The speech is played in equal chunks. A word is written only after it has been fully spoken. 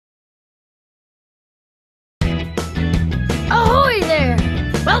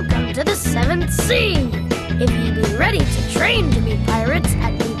to the 7th sea. If ye be ready to train to be pirates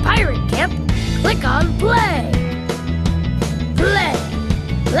at the pirate camp, click on play. Play.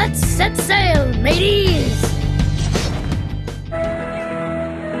 Let's set sail, mateys.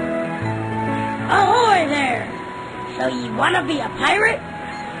 Ahoy there! So ye want to be a pirate?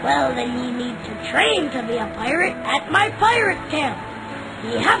 Well, then ye need to train to be a pirate at my pirate camp.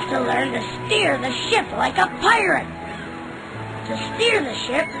 Ye have to learn to steer the ship like a pirate. To steer the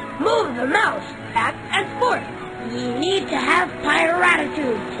ship, move the mouse back and forth. Ye need to have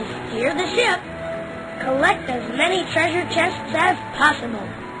piratitude to steer the ship. Collect as many treasure chests as possible.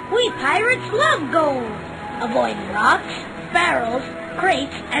 We pirates love gold. Avoid rocks, barrels,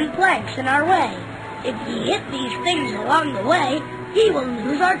 crates, and planks in our way. If ye hit these things along the way, ye will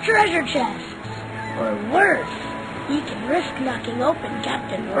lose our treasure chests. Or worse, ye can risk knocking open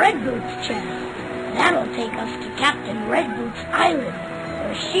Captain Redboot's chest. That'll take us to Captain Redboot's island,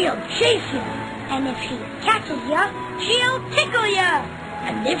 where she'll chase ya. And if she catches ya, she'll tickle ya.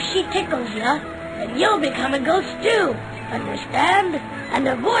 And if she tickles ya, then you'll become a ghost too. Understand? And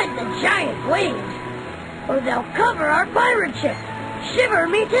avoid the giant waves, or they'll cover our pirate ship. Shiver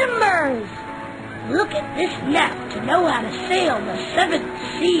me timbers! Look at this map to know how to sail the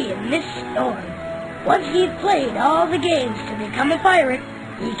 7th sea in this storm. Once you've played all the games to become a pirate,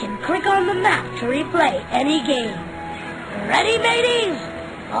 you can click on the map to replay any game. Ready, mateys?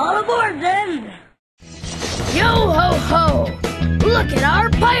 All aboard, then! Yo-ho-ho! Look at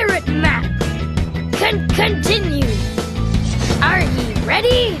our pirate map! Continue! Are ye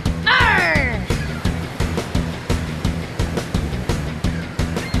ready? Arr!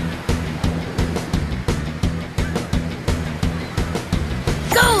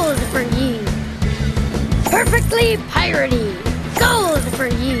 Gold for ye! Perfectly piratey! Gold for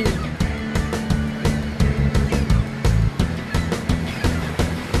ye!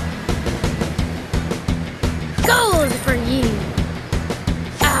 Gold for ye!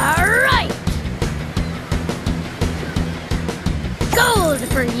 Alright! Gold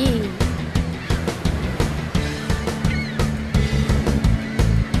for ye!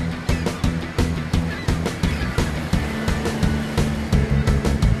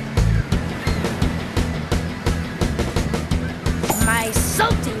 My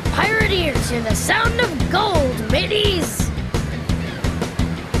salty pirate ears hear the sound of gold, mateys!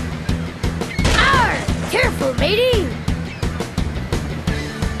 Arr! Careful, matey!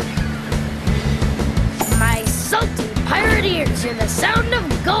 My salty pirate ears hear the sound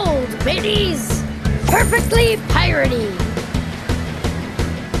of gold, mateys! Perfectly piratey!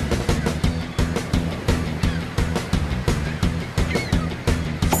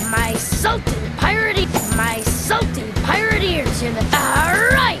 My salty pirate ears hear the...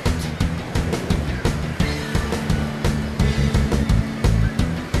 Alright!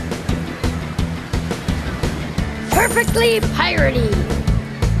 Perfectly piratey!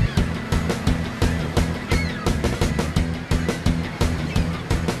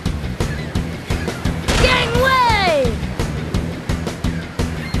 Gangway!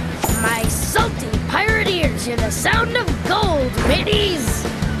 My salty pirate ears hear the sound of gold, mateys!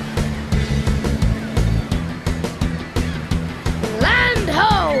 Land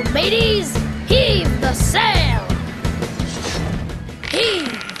ho, mateys! Heave the sail!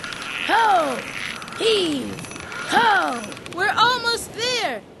 Heave! Ho! Heave! Ho! We're almost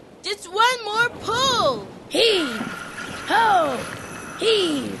there! Just one more pull! Heave! Ho!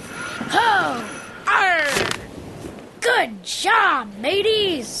 Heave! Ho! Arr! Good job,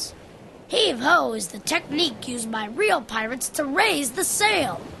 mateys! Heave-ho is the technique used by real pirates to raise the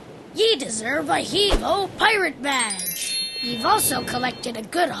sail. Ye deserve a heave-ho pirate badge. You've also collected a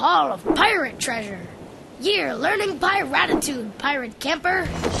good haul of pirate treasure. Ye're learning piratitude, pirate camper.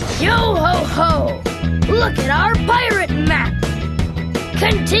 Yo-ho-ho! Look at our pirate map!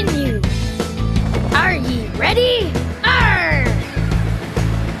 Continue! Are ye ready? Arr!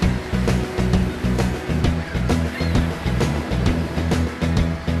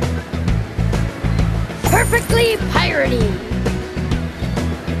 Perfectly piratey!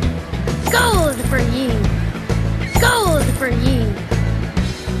 Gold for ye! Gold for ye!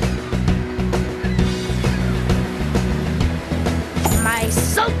 My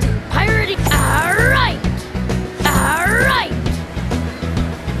salty piratey... Alright! Alright!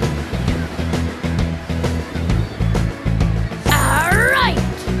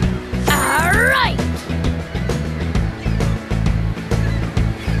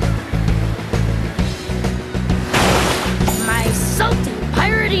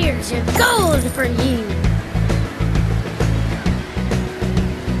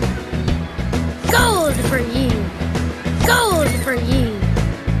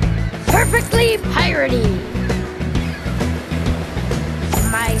 piratey.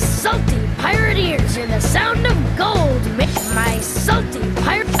 My salty pirate ears hear the sound of gold. My salty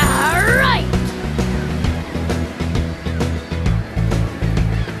pirate. All right.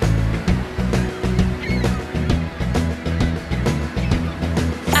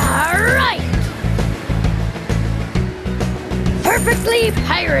 All right. Perfectly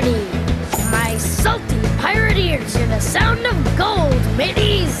piratey. My salty pirate ears hear the sound of gold,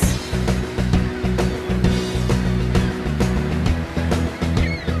 mateys.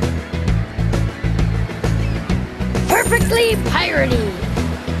 Perfectly piratey.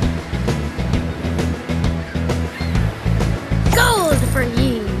 Gold for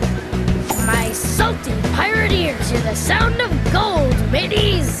ye. My salty pirate ears hear the sound of gold,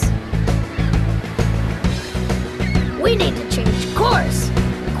 mateys. We need to change course.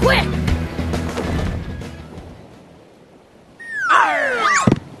 Quick! Arr!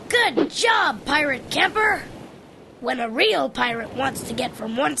 Good job, pirate camper! When a real pirate wants to get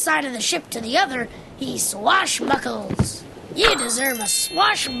from one side of the ship to the other, he swashbuckles. You deserve a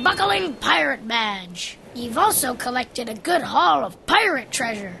swashbuckling pirate badge. You've also collected a good haul of pirate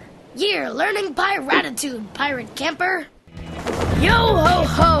treasure. You're learning piratitude, pirate camper. Yo ho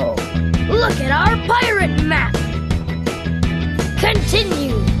ho! Look at our pirate map!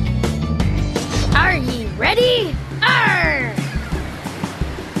 Continue! Are ye ready? Arr!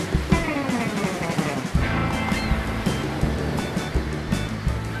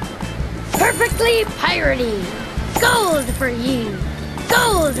 Perfectly piratey. Gold for ye.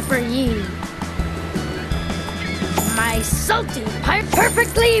 Gold for ye. My salty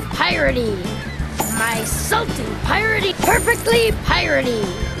perfectly piratey. My salty piratey. Perfectly piratey.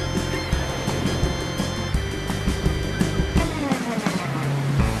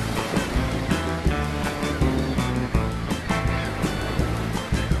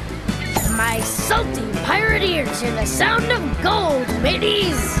 My salty pirate ears hear the sound of gold,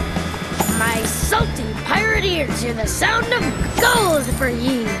 mateys. My salty pirate ears hear the sound of gold for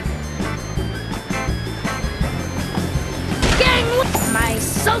ye. Gang! My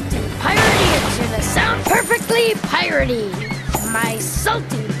salty pirate ears hear the sound perfectly piratey. My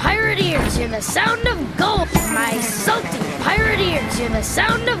salty pirate ears hear the sound of gold. My salty pirate ears hear the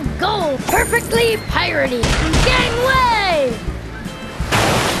sound of gold. Perfectly piratey. Gangway!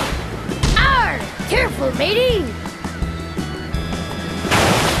 Arr! Careful, matey!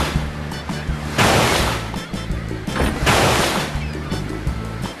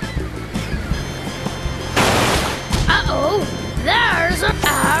 Uh-oh! There's a...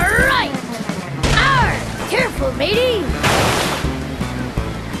 All right! Arr! Careful, matey!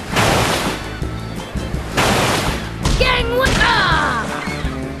 Gangway! Ah!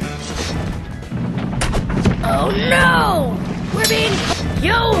 Oh no! We're being...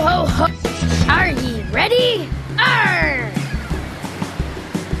 Yo ho ho! Are ye ready? Arr!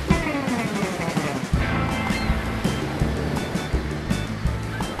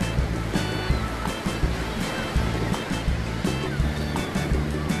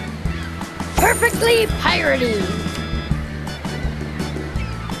 Perfectly piratey.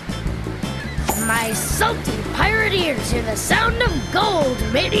 My salty pirate ears hear the sound of gold,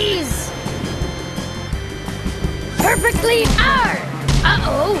 mateys. Perfectly arr!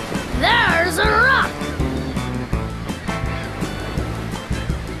 Uh-oh! There's a rock!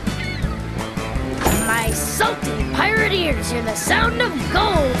 My salty pirate ears hear the sound of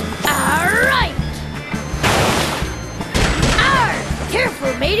gold. All right! Arr!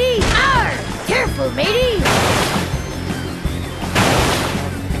 Careful, matey! Arr! Careful, matey!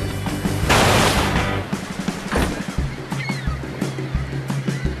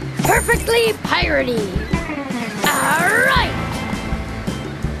 Perfectly piratey. All right!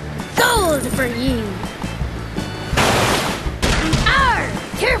 Gold for ye. Arr!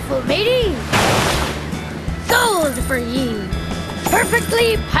 Careful, matey! Gold for ye.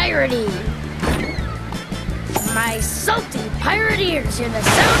 Perfectly piratey. My salty pirate ears hear the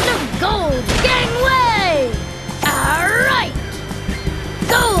sound of gold. Gangway! All right!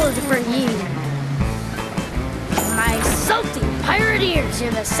 Gold for ye. My salty pirate ears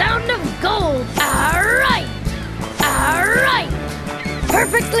hear the sound of gold. All right! All right!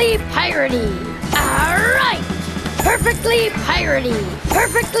 Perfectly piratey. All right! Perfectly piratey.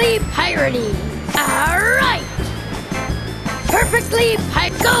 Perfectly piratey. All right! Perfectly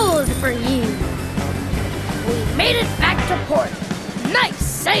gold for ye. We made it back to port. Nice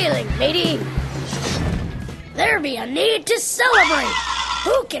sailing, matey. There be a need to celebrate.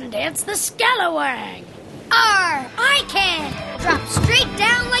 Who can dance the scallywag? Arr, I can! Drop straight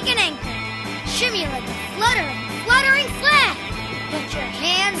down like an anchor. Shimmy like a fluttering flag. Put your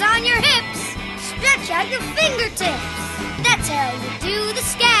hands on your hips. Stretch the fingertips. That's how you do the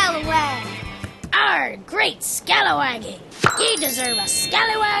scalawag. Arr, great scalawagging. Ye deserve a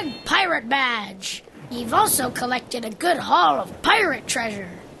Scalawag Pirate Badge. You've also collected a good haul of pirate treasure.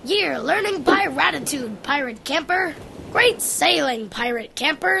 Ye're learning by Ratitude, Pirate Camper. Great sailing, Pirate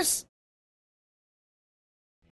Campers.